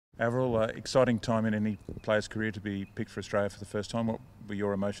Averyl, exciting time in any player's career to be picked for Australia for the first time. What were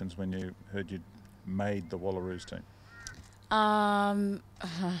your emotions when you heard you'd made the Wallaroos team? I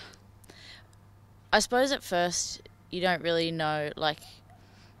suppose at first you don't really know. Like,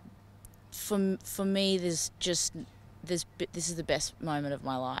 for me, this is the best moment of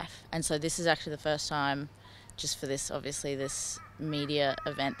my life, and so this is actually the first time, just for this media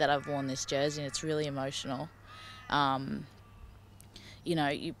event, that I've worn this jersey, and it's really emotional.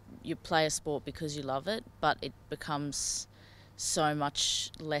 You play a sport because you love it, but it becomes so much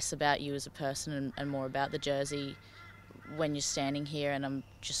less about you as a person and more about the jersey when you're standing here, and I'm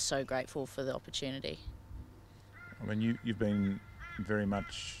just so grateful for the opportunity. I mean, you've been very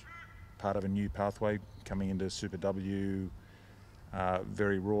much part of a new pathway coming into Super W,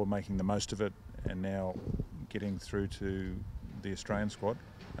 very raw, making the most of it, and now getting through to the Australian squad.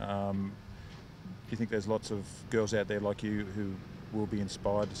 Do you think there's lots of girls out there like you who will be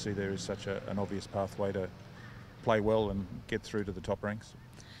inspired to see there is such an obvious pathway to play well and get through to the top ranks?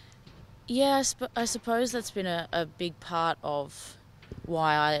 Yeah, I suppose that's been a big part of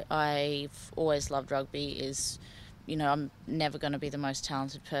why I've always loved rugby is, I'm never going to be the most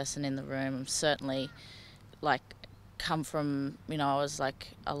talented person in the room. I'm certainly, come from, I was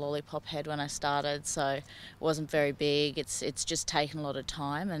like a lollipop head when I started, so it wasn't very big. It's just taken a lot of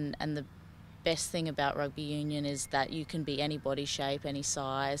time, and the best thing about rugby union is that you can be any body shape, any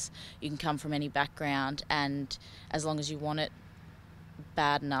size, you can come from any background, and as long as you want it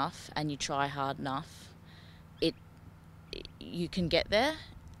bad enough and you try hard enough, you can get there,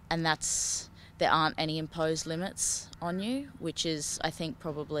 and there aren't any imposed limits on you, which is, I think,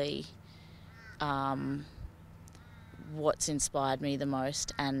 probably what's inspired me the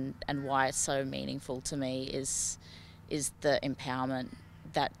most, and why it's so meaningful to me is the empowerment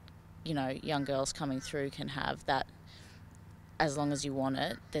that young girls coming through can have, that as long as you want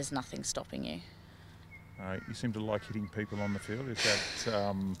it, there's nothing stopping you. You seem to like hitting people on the field. Is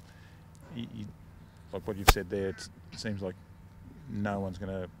that, like what you've said there, it seems like no one's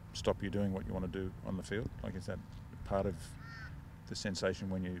going to stop you doing what you want to do on the field? Like, is that part of the sensation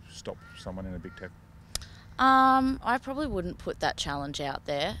when you stop someone in a big tackle? I probably wouldn't put that challenge out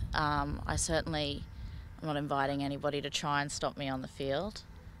there. I'm not inviting anybody to try and stop me on the field.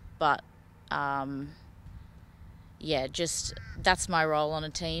 But, just that's my role on a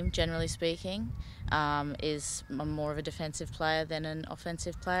team, generally speaking, is I'm more of a defensive player than an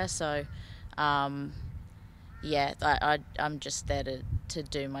offensive player. So, I'm just there to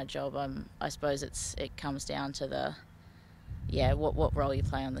do my job. I suppose it comes down to what role you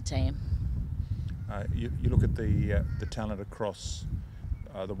play on the team. You look at the talent across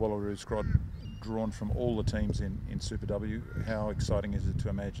the Wallaroos squad, drawn from all the teams in Super W. How exciting is it to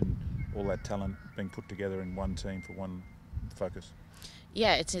imagine all that talent being put together in one team for one focus?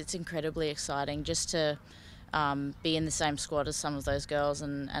 Yeah, it's incredibly exciting just to be in the same squad as some of those girls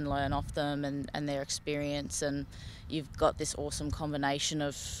and learn off them and their experience, and you've got this awesome combination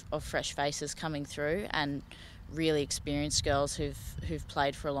of fresh faces coming through and really experienced girls who've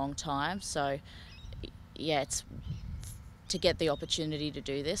played for a long time. So yeah, it's to get the opportunity to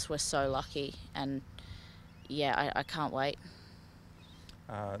do this, we're so lucky, and I can't wait.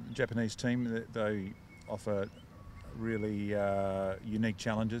 The Japanese team, they offer really unique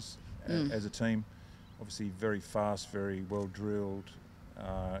challenges as a team. Obviously very fast, very well drilled,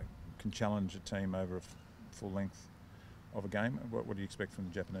 can challenge a team over a full length of a game. What do you expect from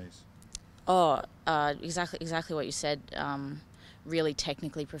the Japanese? Exactly what you said. Really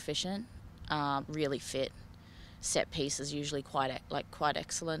technically proficient, really fit. Set piece is usually quite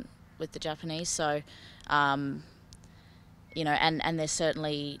excellent with the Japanese. So, and there's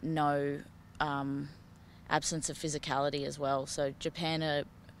certainly no absence of physicality as well. So Japan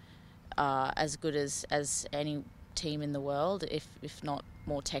are as good as any team in the world, if not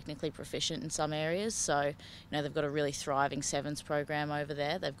more technically proficient in some areas. So, they've got a really thriving sevens program over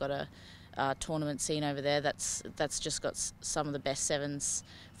there. They've got a tournament scene over there that's just got some of the best sevens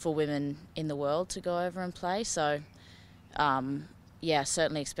for women in the world to go over and play. So,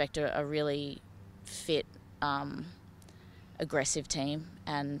 certainly expect a really fit, aggressive team,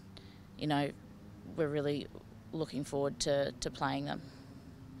 and we're really looking forward to playing them.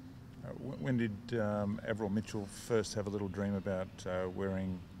 When did Averyl Mitchell first have a little dream about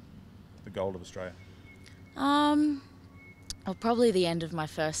wearing the gold of Australia? Well, probably the end of my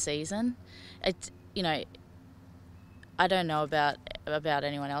first season. I don't know about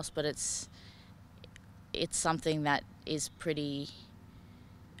anyone else, but it's something that is pretty.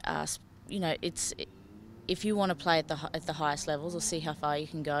 If you want to play at the highest levels or see how far you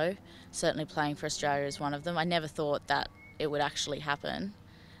can go, certainly playing for Australia is one of them. I never thought that it would actually happen,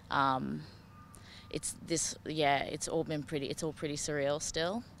 It's all pretty surreal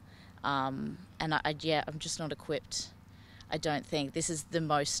still, and I'm just not equipped. I don't think this is the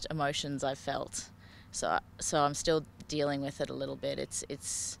most emotions I've felt, so I'm still dealing with it a little bit.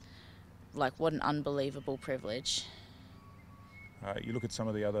 It's like, what an unbelievable privilege. You look at some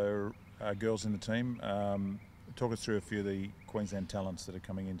of the other girls in the team. Talk us through a few of the Queensland talents that are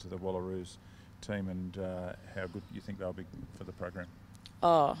coming into the Wallaroos team, and how good you think they'll be for the program.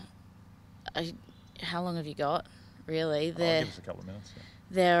 Oh, how long have you got? Really? Give us a couple of minutes.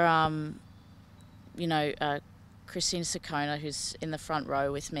 They're, Christina Sakona, who's in the front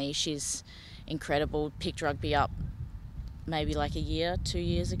row with me. She's incredible. Picked rugby up maybe like 2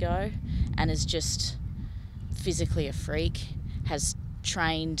 years ago, and is just physically a freak. Has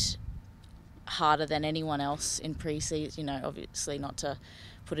trained harder than anyone else in pre-season. Obviously not to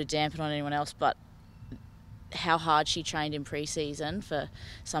put a damper on anyone else, but how hard she trained in pre-season for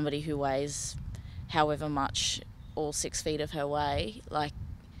somebody who weighs however much, all 6 feet of her way, like,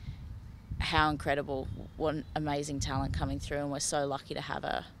 how incredible, what an amazing talent coming through, and we're so lucky to have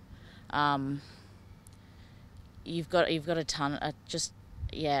her. You've got a ton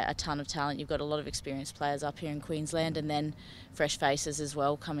of talent. You've got a lot of experienced players up here in Queensland, and then fresh faces as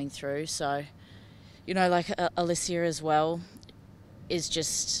well coming through. So, like Alicia as well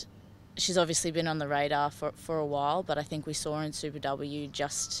she's obviously been on the radar for a while, but I think we saw in Super W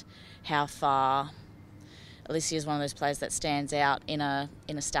just how far. Alicia is one of those players that stands out in a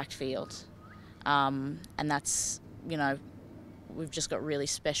stacked field, and that's, we've just got really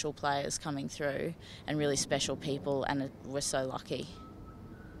special players coming through and really special people, and we're so lucky.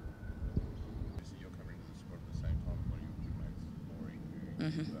 You're coming into the squad at the same time as one of your good mates, Laurie, who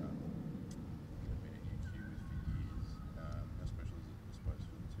Mm-hmm. you've been at UQ with for years. How special is it, I suppose,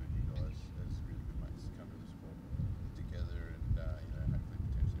 for the two of you guys as really good mates to come to the squad together and hopefully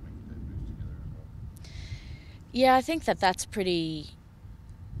potentially make your debuts together as well? Yeah, I think that's pretty.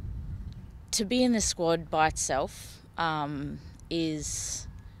 To be in the squad by itself is.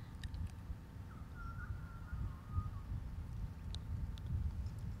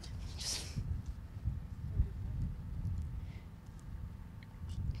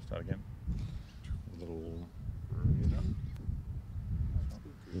 Start again. A little.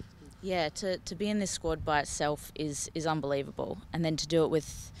 Yeah, to be in this squad by itself is unbelievable, and then to do it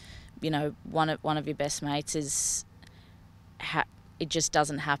with, one of your best mates it just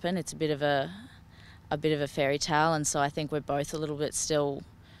doesn't happen. It's a bit of a fairy tale, and so I think we're both a little bit still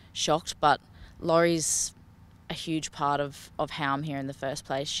shocked. But Laurie's a huge part of how I'm here in the first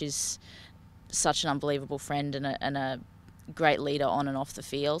place. She's such an unbelievable friend and a great leader on and off the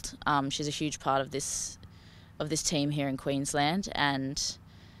field. She's a huge part of this team here in Queensland, and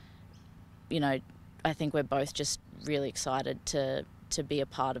I think we're both just really excited to be a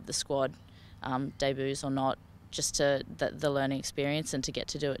part of the squad, debuts or not. Just the learning experience and to get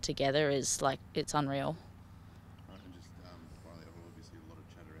to do it together is like, it's unreal. And just finally, obviously a lot of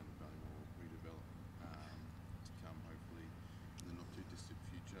chatter around the Ballymore redevelopment to come, hopefully in the not too distant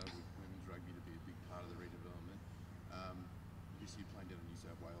future, with women's rugby to be a big part of the redevelopment. Obviously you're playing down in New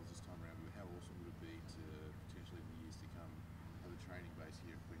South Wales this time around, but how awesome would it be to potentially in the years to come have a training base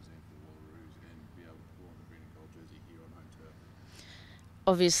here in Queensland for the Wallaroos and be able to put on the green and gold jersey here on home turf?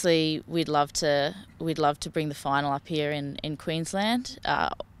 Obviously, we'd love to bring the final up here in Queensland.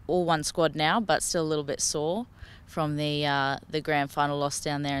 All one squad now, but still a little bit sore from the grand final loss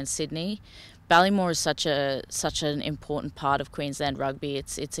down there in Sydney. Ballymore is such an important part of Queensland rugby.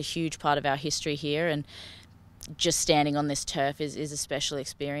 It's a huge part of our history here, and just standing on this turf is a special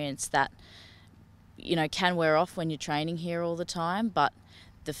experience that can wear off when you're training here all the time, but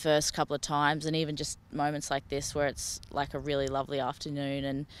the first couple of times, and even just moments like this where it's like a really lovely afternoon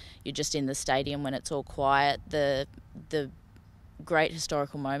and you're just in the stadium when it's all quiet, the great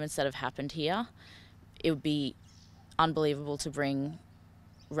historical moments that have happened here, it would be unbelievable to bring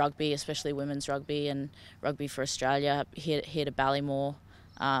rugby, especially women's rugby and rugby for Australia, here to Ballymore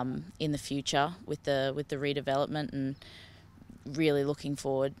in the future with the redevelopment, and really looking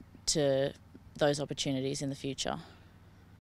forward to those opportunities in the future.